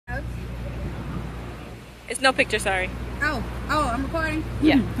It's no picture, sorry. Oh, I'm recording?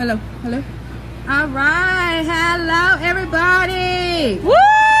 Yeah. Hello. All right, hello everybody. Woo!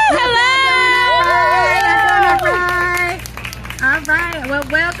 Hello! All right, well,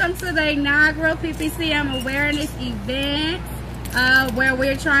 welcome to the inaugural PPCM awareness event, where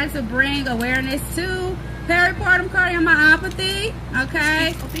we're trying to bring awareness to Peripartum Cardiomyopathy.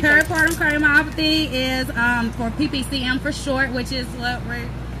 Okay, Peripartum Cardiomyopathy is for PPCM for short, which is what we're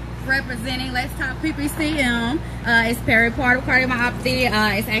representing. Let's Talk PPCM. It's peripartum cardiomyopathy.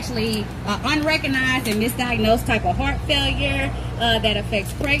 It's actually unrecognized and misdiagnosed type of heart failure that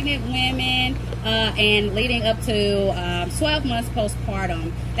affects pregnant women and leading up to 12 months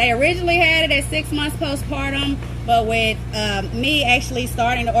postpartum. They originally had it at 6 months postpartum, but with me actually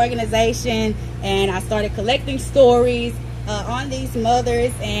starting the organization, and I started collecting stories on these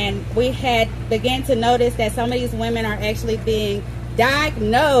mothers, and we had began to notice that some of these women are actually being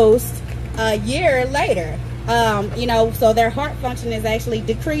diagnosed a year later, so their heart function is actually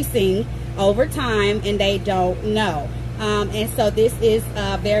decreasing over time and they don't know. And so this is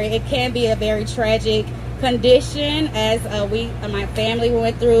it can be a very tragic condition, as my family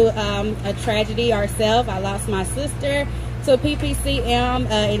went through a tragedy ourselves. I lost my sister to PPCM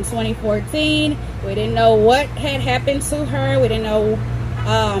in 2014. We didn't know what had happened to her. We didn't know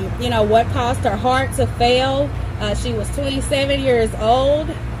what caused her heart to fail. She was 27 years old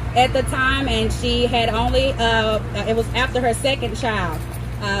at the time, and she had only, it was after her second child.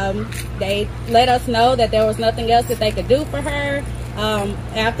 They let us know that there was nothing else that they could do for her.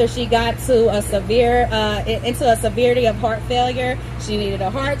 After she got to a into a severity of heart failure, she needed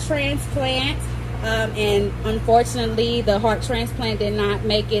a heart transplant. And unfortunately, the heart transplant did not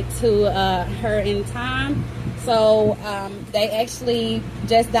make it to her in time. So they actually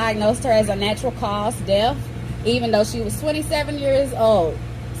just diagnosed her as a natural cause death, even though she was 27 years old.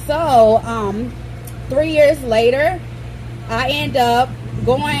 So 3 years later, I end up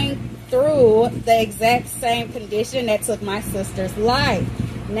going through the exact same condition that took my sister's life.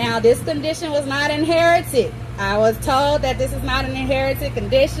 Now, this condition was not inherited. I was told that this is not an inherited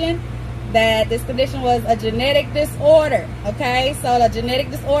condition, that this condition was a genetic disorder. Okay, so a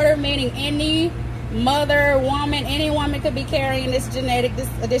genetic disorder meaning any any woman could be carrying this genetic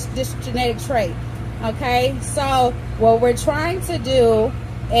trait. Okay, so what we're trying to do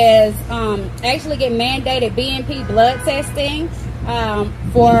is actually get mandated BNP blood testing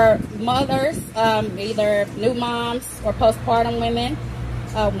for mothers, either new moms or postpartum women,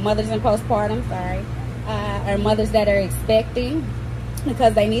 mothers in postpartum, or mothers that are expecting,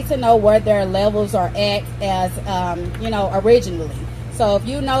 because they need to know where their levels are at as, originally. So if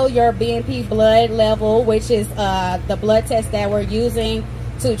you know your BNP blood level, which is the blood test that we're using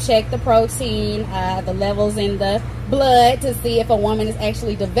to check the protein, the levels in the blood to see if a woman is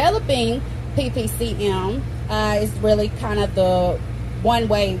actually developing PPCM, is really kind of the one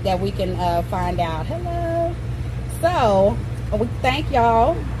way that we can find out. Hello. So we thank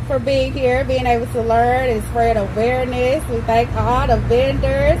y'all for being here, being able to learn and spread awareness. We thank all the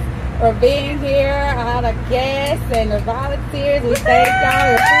vendors for being here, all the guests and the volunteers. We thank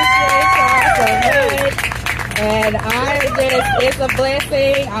y'all, appreciate y'all so much. And it's a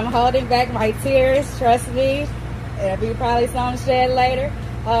blessing. I'm holding back my tears, trust me. There'll be probably some shed later.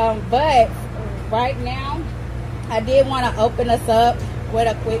 But right now, I did want to open us up with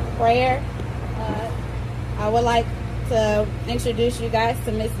a quick prayer. I would like to introduce you guys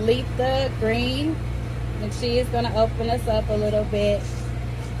to Miss Letha Green, and she is going to open us up a little bit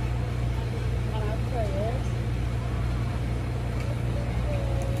on our prayers.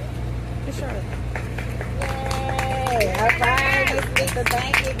 Yay! All right, Miss Letha,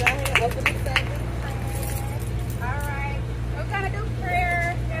 thank you. Go ahead and open us up. All right, we're going to do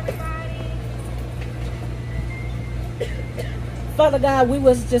prayer, everybody. Father God, we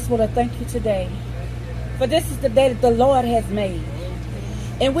just want to thank you today, for this is the day that the Lord has made,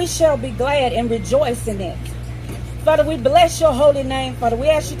 and we shall be glad and rejoice in it. Father, we bless your holy name, Father. We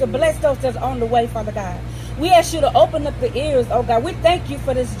ask you to bless those that's on the way, Father God. We ask you to open up the ears, oh God. We thank you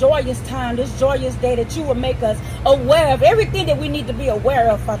for this joyous time, this joyous day, that you will make us aware of everything that we need to be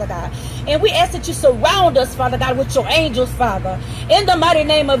aware of, Father God. And we ask that you surround us, Father God, with your angels, Father. In the mighty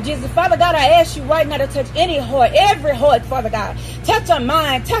name of Jesus, Father God, I ask you right now to touch any heart, every heart, Father God. Touch our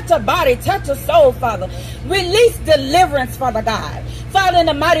mind, touch our body, touch our soul, Father. Release deliverance, Father God. Father, in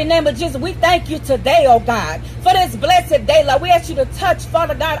the mighty name of Jesus, we thank you today, oh God, for this blessed day, Lord. We ask you to touch,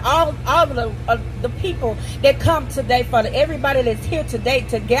 Father God, all of the people that come today, Father. Everybody that's here today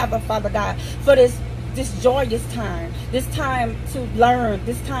together, Father God, for this joyous time, this time to learn,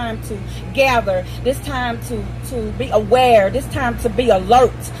 this time to gather, this time to be aware, this time to be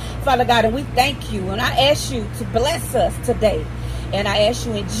alert. Father God, and we thank you. And I ask you to bless us today. And I ask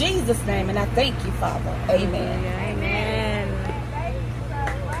you in Jesus' name, and I thank you, Father. Amen. Amen.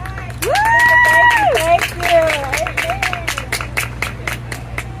 Thank you.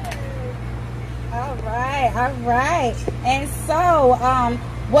 Amen. All right. And so,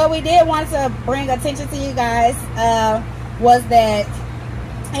 what we did want to bring attention to you guys was that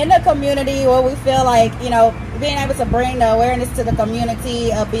in the community where we feel like, you know, being able to bring the awareness to the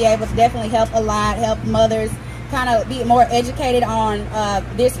community, be able to definitely help a lot, help mothers kind of be more educated on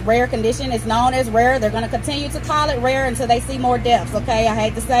this rare condition. It's known as rare. They're going to continue to call it rare until they see more deaths, okay? I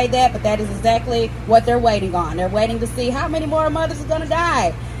hate to say that, but that is exactly what they're waiting on. They're waiting to see how many more mothers are going to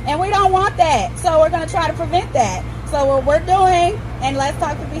die. And we don't want that. So we're going to try to prevent that. So what we're doing, and Let's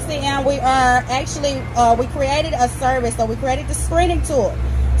Talk PPCM, we are actually, we created a service. So we created the screening tool.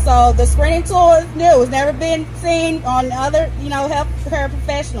 So the screening tool is new. It's never been seen on other, you know, healthcare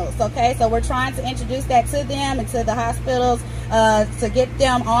professionals, okay? So we're trying to introduce that to them and to the hospitals to get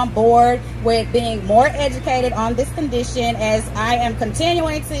them on board with being more educated on this condition, as I am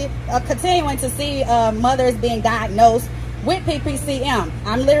continuing to see mothers being diagnosed with PPCM.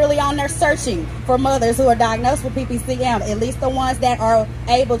 I'm literally on there searching for mothers who are diagnosed with PPCM, at least the ones that are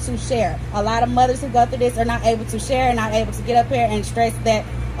able to share. A lot of mothers who go through this are not able to share, not able to get up here and stress that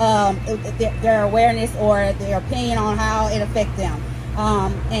their awareness or their opinion on how it affects them.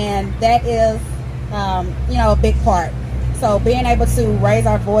 And that is, you know, a big part. So being able to raise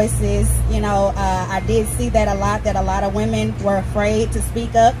our voices, you know, I did see that a lot of women were afraid to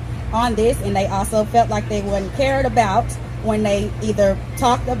speak up on this, and they also felt like they weren't cared about when they either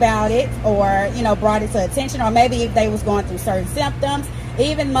talked about it or, you know, brought it to attention, or maybe if they was going through certain symptoms.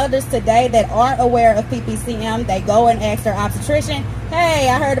 Even mothers today that aren't aware of PPCM, they go and ask their obstetrician, hey,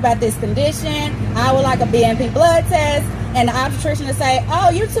 I heard about this condition, I would like a BNP blood test, and the obstetrician will say,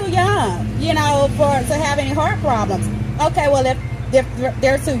 oh, you're too young, you know, to have any heart problems. Okay, well, if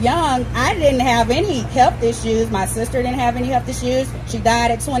they're too young, I didn't have any health issues. My sister didn't have any health issues. She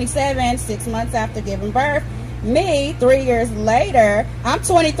died at 27, 6 months after giving birth. Me, 3 years later, I'm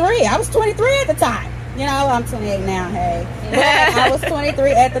 23. I was 23 at the time. You know, I'm 28 now, hey. But I was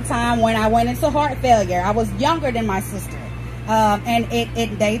 23 at the time when I went into heart failure. I was younger than my sister. And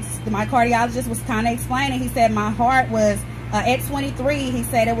it dates, my cardiologist was kind of explaining. He said my heart was, at 23, he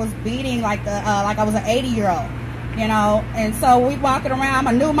said it was beating like I was an 80-year-old. You know, and so we walking around, I'm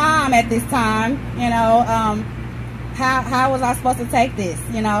a new mom at this time, you know, how was I supposed to take this?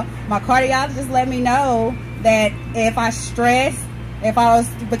 You know, my cardiologist let me know that if I stressed, if I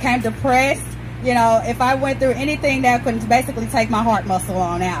became depressed, you know, if I went through anything that could basically take my heart muscle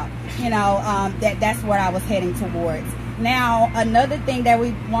on out, you know, that's what I was heading towards. Now, another thing that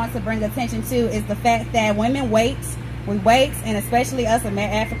we want to bring attention to is the fact that women wait, and especially us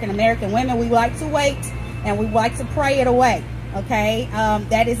African-American women, we like to wait. And we like to pray it away, okay?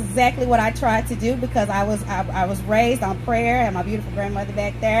 That is exactly what I tried to do, because I was raised on prayer. I have my beautiful grandmother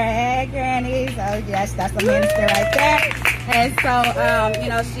back there. Hey, Granny. So, yes, that's a minister right there. And so, you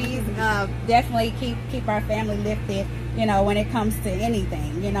know, she's definitely keep our family lifted, you know, when it comes to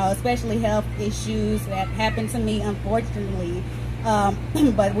anything, you know, especially health issues that happened to me, unfortunately.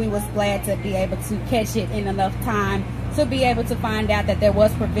 But we was glad to be able to catch it in enough time to be able to find out that there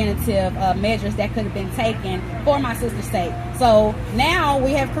was preventative measures that could have been taken for my sister's sake. So now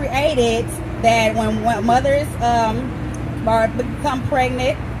we have created that when mothers become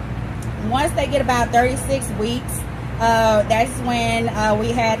pregnant, once they get about 36 weeks, that's when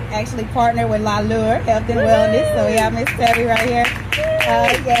we had actually partnered with La Lure Health and Wellness. So we have Miss Tammy right here.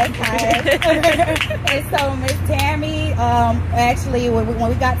 Yes, hi. And so Miss Tammy, actually, when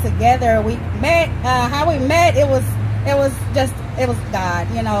we got together, we met. How we met, it was God,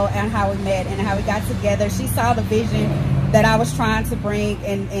 you know, and how we met and how we got together. She saw the vision that I was trying to bring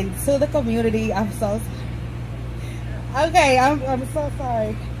into the community. I'm so sorry. Okay, I'm so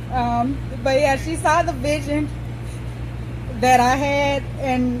sorry. But yeah, she saw the vision that I had,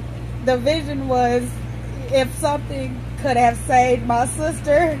 and the vision was, if something could have saved my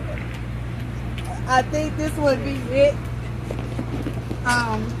sister, I think this would be it.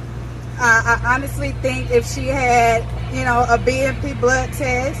 I honestly think if she had, you know, a BNP blood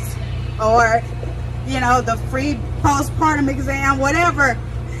test, or, you know, the free postpartum exam, whatever,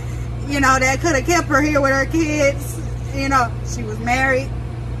 you know, that could have kept her here with her kids. You know, she was married.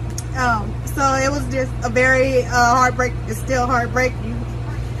 So it was just a very heartbreak. It's still heartbreaking,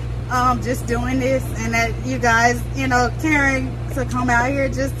 just doing this, and that you guys, you know, caring to come out here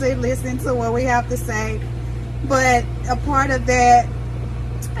just to listen to what we have to say. But a part of that,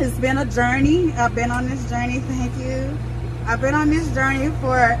 it's been a journey. I've been on this journey. Thank you. I've been on this journey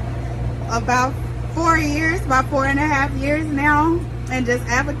for about 4 years, about 4.5 years now, and just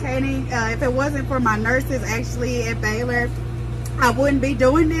advocating. If it wasn't for my nurses actually at Baylor, I wouldn't be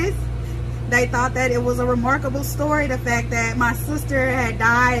doing this. They thought that it was a remarkable story, the fact that my sister had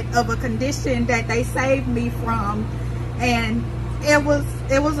died of a condition that they saved me from. And it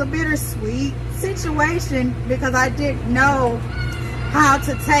was a bittersweet situation because I didn't know how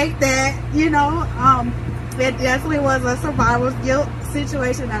to take that, you know. It definitely was a survivor's guilt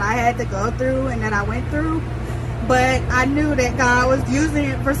situation that I had to go through and that I went through. But I knew that God was using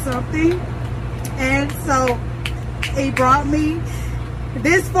it for something. And so he brought me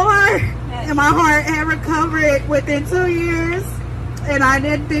this far, and my heart had recovered within 2 years, and I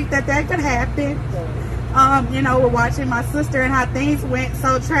didn't think that that could happen. You know, we're watching my sister and how things went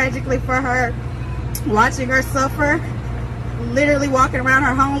so tragically for her, watching her suffer, literally walking around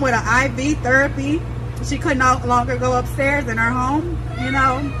her home with an IV therapy. She could no longer go upstairs in her home, you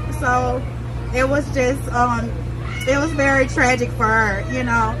know. So it was just, it was very tragic for her, you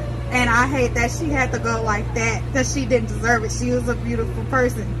know. And I hate that she had to go like that because she didn't deserve it. She was a beautiful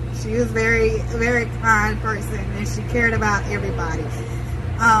person. She was very, very kind person, and she cared about everybody.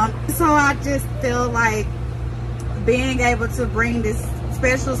 So I just feel like being able to bring this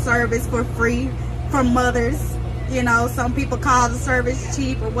special service for free for mothers. You know, some people call the service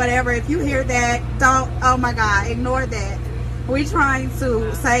cheap or whatever. If you hear that, don't, oh my God, ignore that. We're trying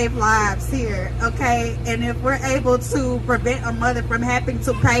to save lives here, okay? And if we're able to prevent a mother from having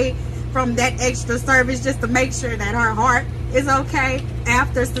to pay from that extra service just to make sure that her heart is okay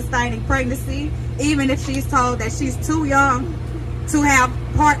after sustaining pregnancy, even if she's told that she's too young to have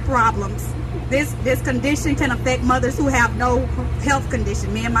heart problems. This condition can affect mothers who have no health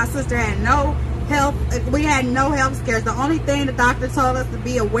condition. Me and my sister had no health, we had no health scares. The only thing the doctor told us to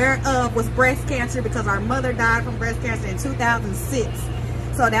be aware of was breast cancer because our mother died from breast cancer in 2006.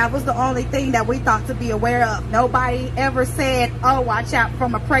 So that was the only thing that we thought to be aware of. Nobody ever said, oh, watch out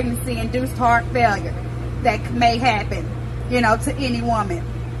from a pregnancy-induced heart failure that may happen, you know, to any woman.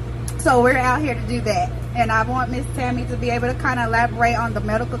 So we're out here to do that. And I want Miss Tammy to be able to kind of elaborate on the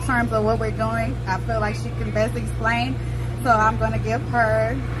medical terms of what we're doing. I feel like she can best explain. So I'm going to give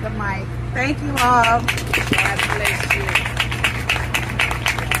her the mic. Thank you all. God bless you. God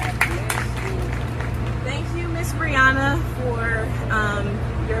bless you. Thank you, Miss Brianna, for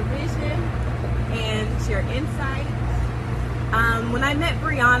your vision and your insight. When I met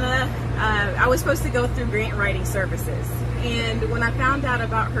Brianna, I was supposed to go through grant writing services. And when I found out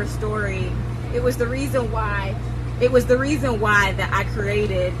about her story, it was the reason why that I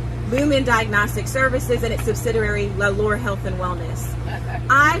created Lumen Diagnostic Services and its subsidiary, LaLure Health and Wellness.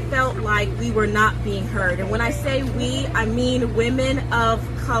 I felt like we were not being heard. And when I say we, I mean women of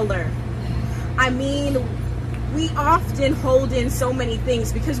color. I mean, we often hold in so many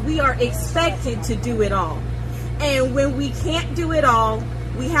things because we are expected to do it all. And when we can't do it all,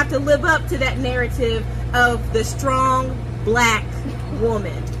 we have to live up to that narrative of the strong black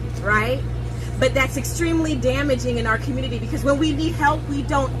woman, right? But that's extremely damaging in our community because when we need help, we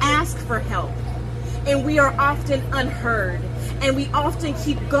don't ask for help. And we are often unheard. And we often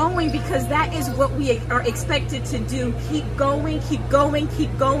keep going because that is what we are expected to do. Keep going, keep going,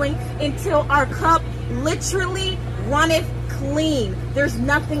 keep going until our cup literally runneth clean. There's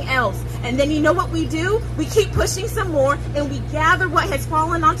nothing else. And then you know what we do? We keep pushing some more and we gather what has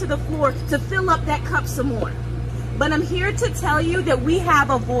fallen onto the floor to fill up that cup some more. But I'm here to tell you that we have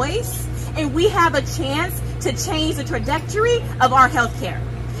a voice and we have a chance to change the trajectory of our healthcare.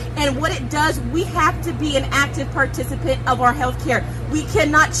 And what it does, we have to be an active participant of our healthcare. We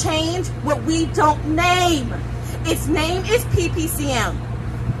cannot change what we don't name. Its name is PPCM.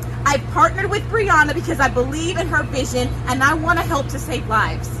 I partnered with Brianna because I believe in her vision and I want to help to save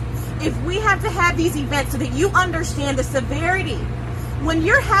lives. If we have to have these events so that you understand the severity, when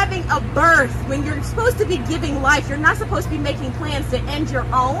you're having a birth, when you're supposed to be giving life, you're not supposed to be making plans to end your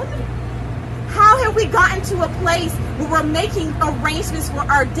own. How have we gotten to a place where we're making arrangements for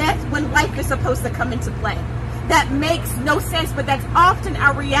our death when life is supposed to come into play? That makes no sense, but that's often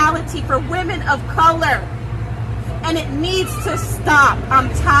our reality for women of color. And it needs to stop.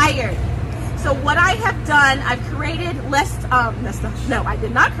 I'm tired. So what I have done, I've created no, I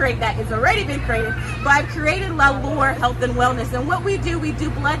did not create that. It's already been created. But I've created LaLure Health and Wellness. And what we do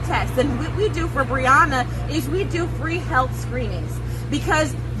blood tests. And what we do for Brianna is we do free health screenings.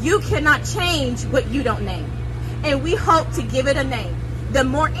 Because you cannot change what you don't name. And we hope to give it a name. The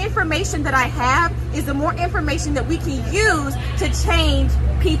more information that I have is the more information that we can use to change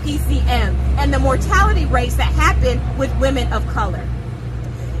PPCM and the mortality rates that happen with women of color.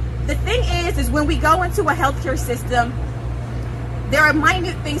 The thing is when we go into a healthcare system, there are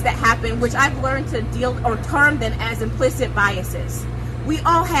minute things that happen, which I've learned to deal or term them as implicit biases. We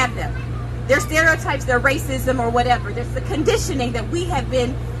all have them. They're stereotypes, they're racism or whatever. There's the conditioning that we have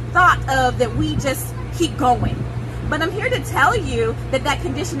been thought of that we just keep going. But I'm here to tell you that that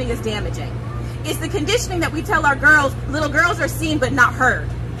conditioning is damaging. It's the conditioning that we tell our girls, little girls are seen but not heard.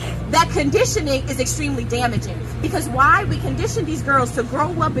 That conditioning is extremely damaging. Because why? We condition these girls to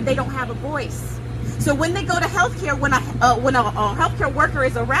grow up and they don't have a voice. So when they go to healthcare, when a healthcare worker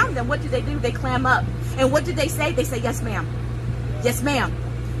is around them, what do? They clam up. And what do they say? They say, yes, ma'am. Yes, ma'am.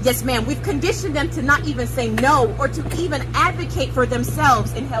 Yes, ma'am. We've conditioned them to not even say no or to even advocate for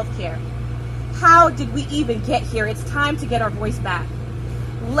themselves in healthcare. How did we even get here? It's time to get our voice back.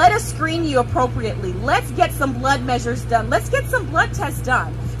 Let us screen you appropriately. Let's get some blood measures done. Let's get some blood tests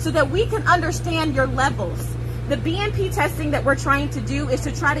done so that we can understand your levels. The BNP testing that we're trying to do is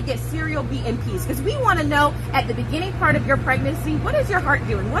to try to get serial BNPs, because we want to know at the beginning part of your pregnancy, what is your heart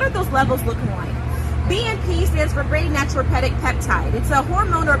doing? What are those levels looking like? BNP stands for brain natriuretic peptide. It's a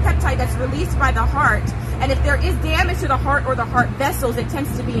hormone or a peptide that's released by the heart, and if there is damage to the heart or the heart vessels, it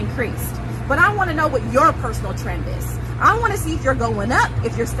tends to be increased. But I want to know what your personal trend is. I want to see if you're going up,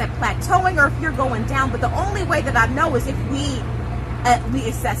 if you're plateauing, or if you're going down. But the only way that I know is if we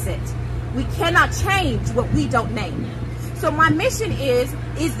assess it. We cannot change what we don't name. So my mission is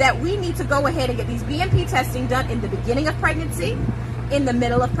that we need to go ahead and get these BNP testing done in the beginning of pregnancy, in the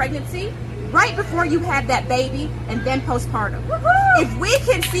middle of pregnancy, right before you have that baby, and then postpartum. If we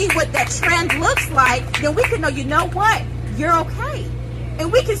can see what that trend looks like, then we can know, you know what, you're okay.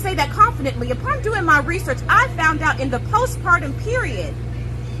 And we can say that confidently. Upon doing my research, I found out in the postpartum period,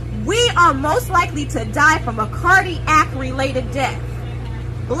 we are most likely to die from a cardiac-related death.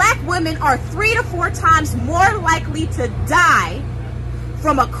 Black women are 3 to 4 times more likely to die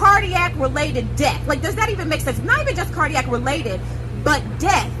from a cardiac-related death. Like, does that even make sense? Not even just cardiac-related, but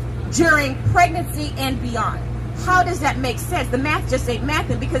death during pregnancy and beyond. How does that make sense? The math just ain't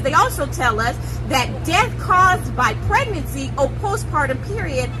mathing, because they also tell us that death caused by pregnancy or postpartum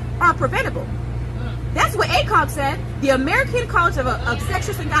period are preventable. That's what ACOG said. The American College of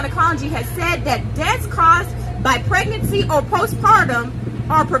Obstetrics and Gynecology has said that deaths caused by pregnancy or postpartum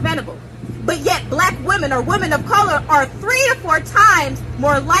are preventable. But yet black women or women of color are 3 to 4 times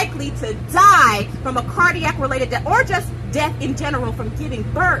more likely to die from a cardiac related death, or just death in general from giving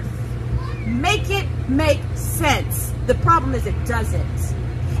birth. Make it make sense. The problem is it doesn't.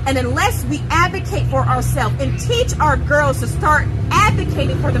 And unless we advocate for ourselves and teach our girls to start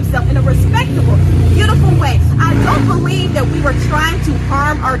advocating for themselves in a respectable, beautiful way. I don't believe that we were trying to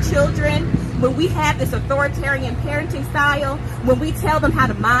harm our children when we have this authoritarian parenting style, when we tell them how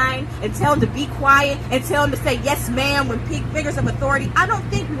to mind and tell them to be quiet and tell them to say yes ma'am when figures of authority. I don't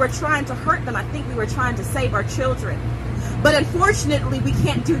think we were trying to hurt them. I think we were trying to save our children. But unfortunately, we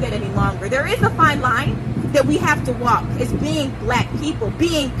can't do that any longer. There is a fine line that we have to walk as being black people,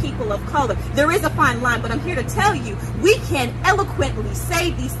 being people of color. There is a fine line, but I'm here to tell you, we can eloquently say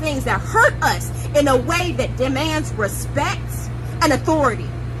these things that hurt us in a way that demands respect and authority.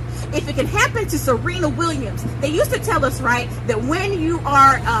 If it can happen to Serena Williams, they used to tell us, right, that when you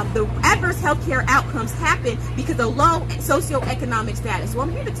are, the adverse healthcare outcomes happen because of low socioeconomic status. Well,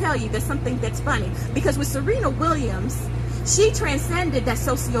 I'm here to tell you there's something that's funny, because with Serena Williams, she transcended that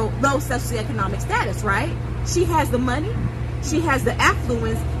low socioeconomic status, right? She has the money, she has the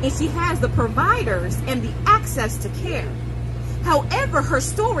affluence, and she has the providers and the access to care. However, her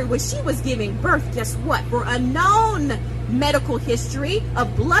story, when she was giving birth, guess what? For a known medical history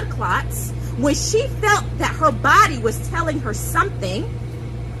of blood clots, when she felt that her body was telling her something,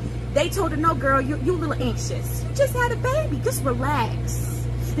 they told her, no girl, you're a little anxious. You just had a baby, just relax.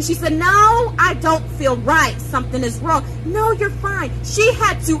 And she said, no, I don't feel right. Something is wrong. No, you're fine. She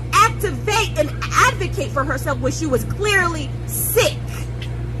had to activate and advocate for herself when she was clearly sick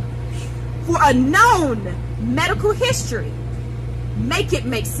for a known medical history. Make it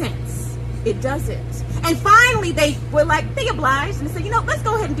make sense. It doesn't. And finally, they were like, they obliged and said, you know, let's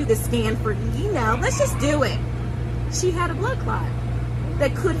go ahead and do this scan for you. You know, let's just do it. She had a blood clot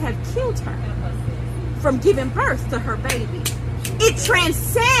that could have killed her from giving birth to her baby. It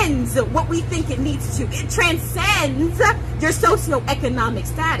transcends what we think it needs to. It transcends your socioeconomic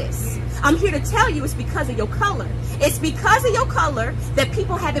status. I'm here to tell you it's because of your color. It's because of your color that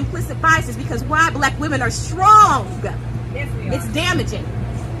people have implicit biases, because why? Black women are strong. Yes, we are. It's damaging.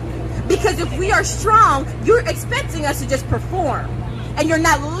 Because if we are strong, you're expecting us to just perform. And you're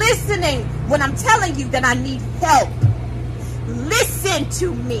not listening when I'm telling you that I need help. Listen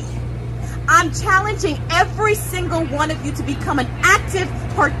to me. I'm challenging every single one of you to become an active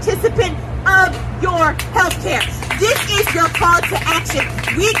participant of your healthcare. This is your call to action.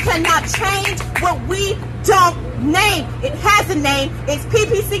 We cannot change what we don't name. It has a name. It's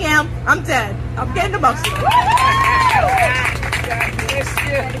PPCM. I'm dead. I'm getting emotional.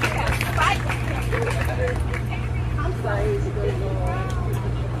 I'm sorry.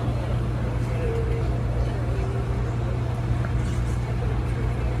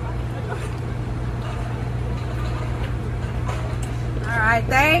 All right,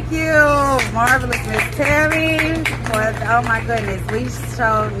 thank you, marvelous Miss Terry. Oh my goodness, we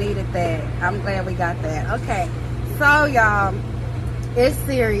so needed that. I'm glad we got that. Okay, so y'all, it's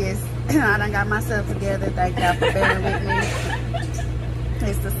serious. I done got myself together. Thank y'all for bearing with me.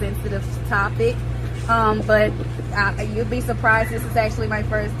 It's a sensitive topic, but you'll be surprised. This is actually my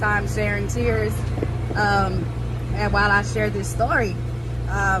first time sharing tears. And while I share this story,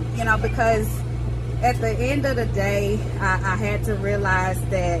 you know, because at the end of the day, I had to realize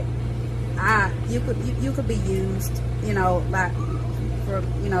that you could be used, you know, like for,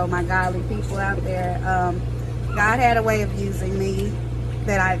 you know, my godly people out there. God had a way of using me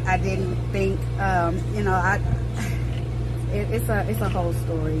that I didn't think. You know, it's a whole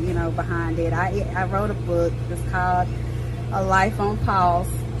story, you know, behind it. I wrote a book. It's called A Life on Pause.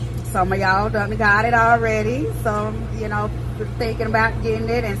 Some of y'all done got it already, so you know, thinking about getting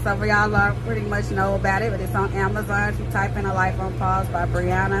it, and some of y'all are pretty much know about it, but it's on Amazon. If you type in A Life on Pause by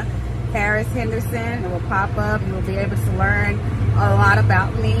Brianna Harris Henderson, it will pop up. You will be able to learn a lot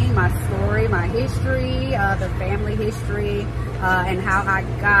about me, my story, my history, the family history, and how I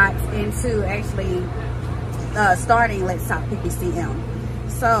got into actually starting Let's Talk PPCM.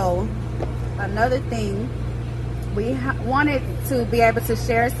 So another thing, we wanted to be able to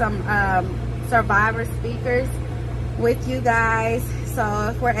share some survivor speakers with you guys. So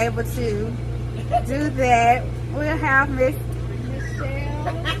if we're able to do that, we'll have Miss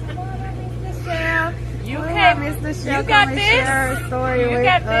Michelle. Michelle, come and share her story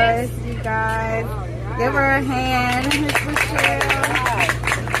with us. You guys, give her a hand, Miss Michelle.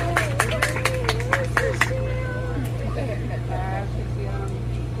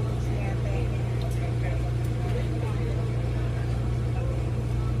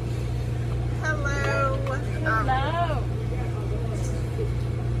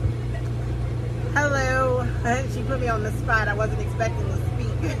 Hello. She put me on the spot. I wasn't expecting to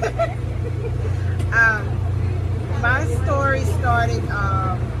speak. My story started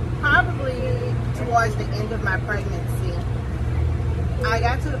probably towards the end of my pregnancy.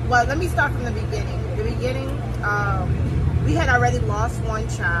 Well, let me start from the beginning. The beginning, we had already lost one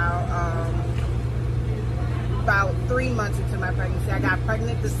child about 3 months into my pregnancy. I got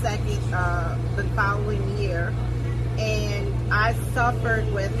pregnant the following year. And I suffered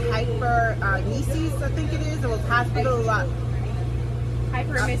with hyperemesis, I think it is. It was hospitalized.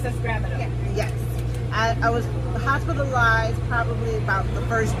 Hyperemesis gravidarum. Yes. I was hospitalized probably about the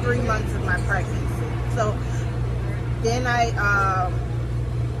first 3 months of my pregnancy. So then I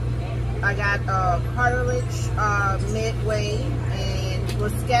got cartilage midway and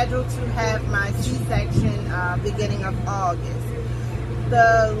was scheduled to have my C-section beginning of August.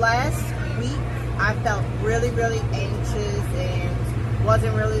 The last week, I felt really, really anxious and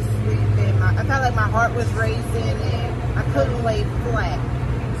wasn't really sleeping. I felt like my heart was racing and I couldn't lay flat.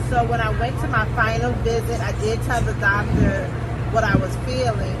 So when I went to my final visit, I did tell the doctor what I was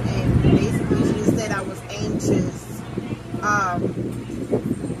feeling, and basically she said I was anxious,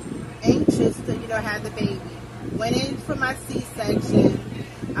 anxious to, you know, have the baby. Went in for my C-section.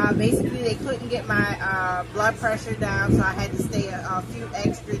 Basically they couldn't get my blood pressure down, so I had to stay a few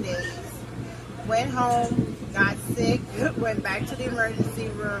extra days. Went home, got sick, went back to the emergency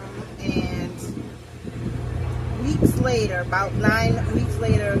room, and weeks later, about 9 weeks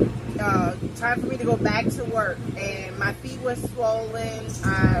later, time for me to go back to work, and my feet were swollen.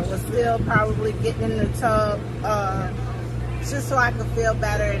 I was still probably getting in the tub just so I could feel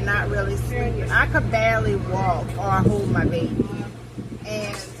better and not really sleep. I could barely walk or hold my baby,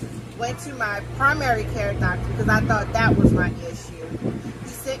 and went to my primary care doctor because I thought that was my issue.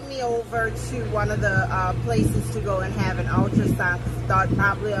 Sent me over to one of the places to go and have an ultrasound. Thought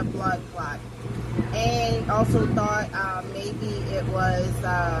probably a blood clot, and also thought maybe it was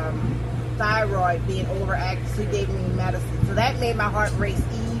thyroid being overactive. So he gave me medicine, so that made my heart race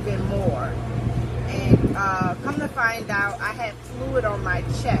even more. And come to find out, I had fluid on my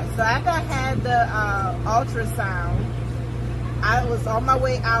chest. So after I had the ultrasound, I was on my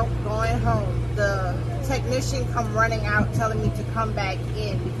way out going home. The technician come running out telling me to come back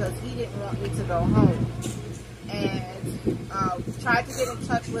in because he didn't want me to go home. and tried to get in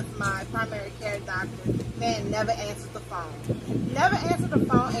touch with my primary care doctor. Man, never answered the phone. Never answered the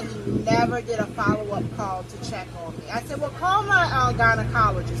phone, and he never did a follow-up call to check on me. I said, well, call my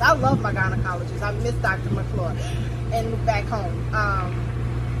gynecologist. I love my gynecologist. I miss Dr. McClure and back home.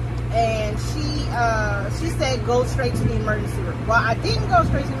 And she said go straight to the emergency room. Well, I didn't go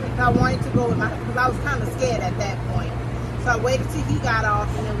straight to the emergency room. I wanted to go with because I was kind of scared at that point. So I waited till he got off,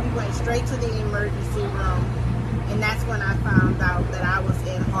 and then we went straight to the emergency room. And that's when I found out that I was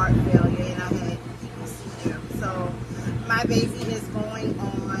in heart failure and I had PPCM. So my baby is going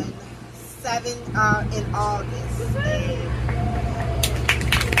on 7 in August. And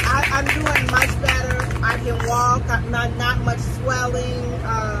I'm doing much better. I can walk, not much swelling.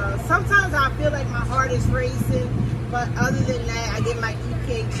 Sometimes I feel like my heart is racing, but other than that, I get my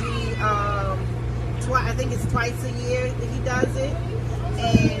EKG. I think it's twice a year that he does it,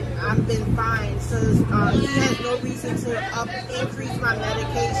 and I've been fine. So he has no reason to increase my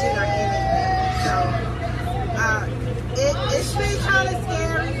medication or anything. So it's been kind of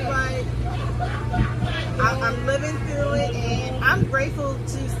scary, but I'm living through it, and I'm grateful to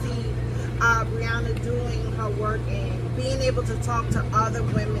see Brianna doing her work and being able to talk to other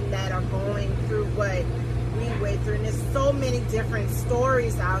women that are going through what we went through. And there's so many different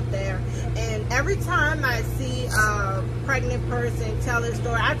stories out there, and every time I see a pregnant person tell their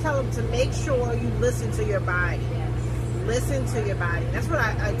story, I tell them to make sure you listen to your body. Listen to your body. That's what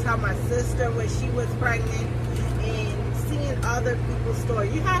I tell my sister when she was pregnant, and seeing other people's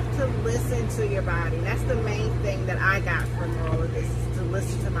stories. You have to listen to your body. That's the main thing that I got from all of this, is to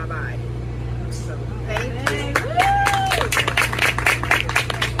listen to my body. So thank you.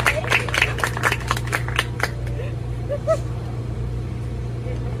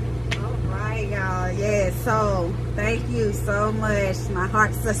 All right, y'all. Yeah, so thank you so much, my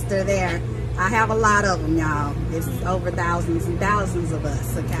heart sister there. I have a lot of them, y'all. It's over thousands and thousands of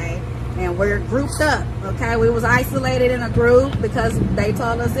us, okay? And we're grouped up, okay? We was isolated in a group because they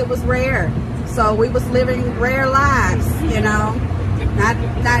told us it was rare. So we was living rare lives, you know,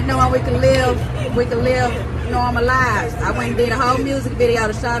 not knowing we could live normal lives. I went and did a whole music video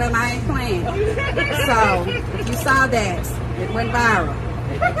to show them I ain't playing. So if you saw that, it went viral,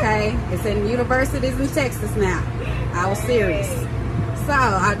 okay? It's in universities in Texas now. I was serious. So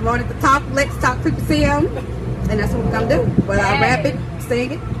I wanted to talk, let's talk PPCM, and that's what we're gonna do. Whether I rap it,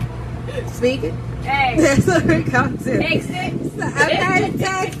 sing it, speak it. Hey. That's what we're gonna do. Text it. So, okay,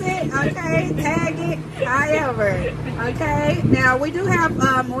 text it, okay, tag it, however. Okay, now we do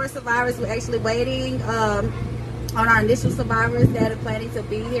have more survivors. We're actually waiting on our initial survivors that are planning to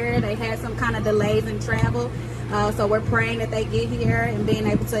be here. They had some kind of delays in travel. So we're praying that they get here and being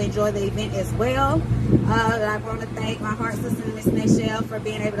able to enjoy the event as well. I want to thank my heart sister, Miss Nichelle, for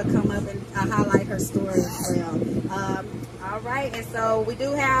being able to come up and highlight her story as well. All right, and so we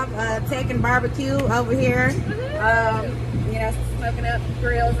do have Tech and Barbecue over here. You know, smoking up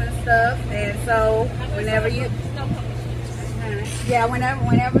grills and stuff. And so whenever you,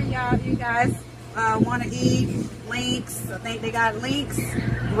 whenever you guys want to eat, links. I think they got links,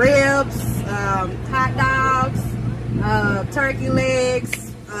 ribs, hot dogs, turkey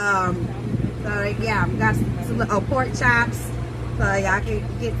legs. So yeah, we got some pork chops. So y'all can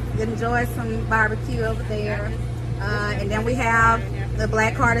enjoy some barbecue over there. And then we have the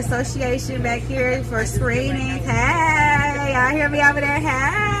Black Heart Association back here for screenings. Hey, y'all hear me over there?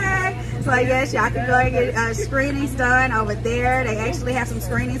 Hey. So yes, y'all can go and get screenings done over there. They actually have some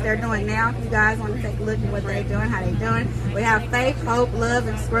screenings they're doing now. If you guys want to take a look at what they're doing, how they're doing. We have Faith, Hope, Love,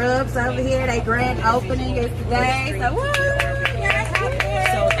 and Scrubs over here. They grand opening is today. So woo! Yes,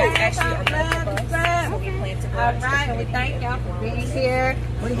 all right, and we thank y'all for being here.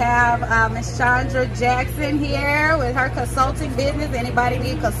 We have Miss Chandra Jackson here with her consulting business. Anybody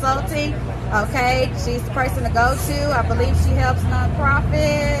need consulting? Okay, she's the person to go to. I believe she helps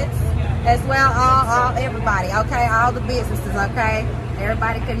nonprofits as well, everybody, okay, all the businesses, okay.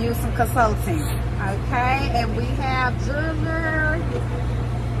 Everybody can use some consulting, okay. And we have jewelry.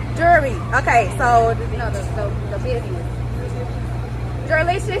 Okay, so the business.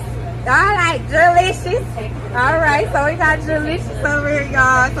 Jewelicious. All right, Jewelicious. All right, so we got Jewelicious over here,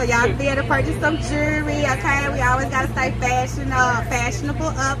 y'all. So y'all be able to purchase some jewelry, okay? We always got to stay fashionable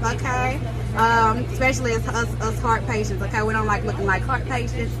up, okay? Especially as us heart patients, okay? We don't like looking like heart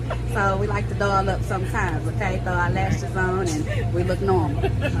patients, so we like to doll up sometimes, okay? Throw our lashes on and we look normal,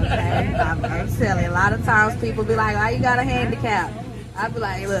 okay? I'm telling you, a lot of times people be like, "Oh, you got a handicap." I be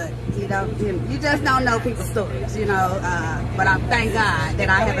like, look, you just don't know people's stories, you know. But I thank God that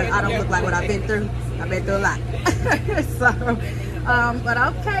I don't look like what I've been through. I've been through a lot. So, But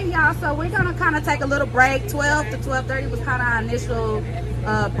okay, y'all, so we're gonna kind of take a little break. 12 to 12:30 was kind of our initial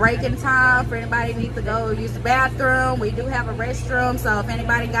breaking time for anybody who needs to go use the bathroom. We do have a restroom, so if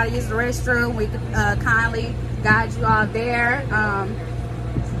anybody got to use the restroom, we could kindly guide you all there.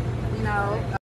 You know.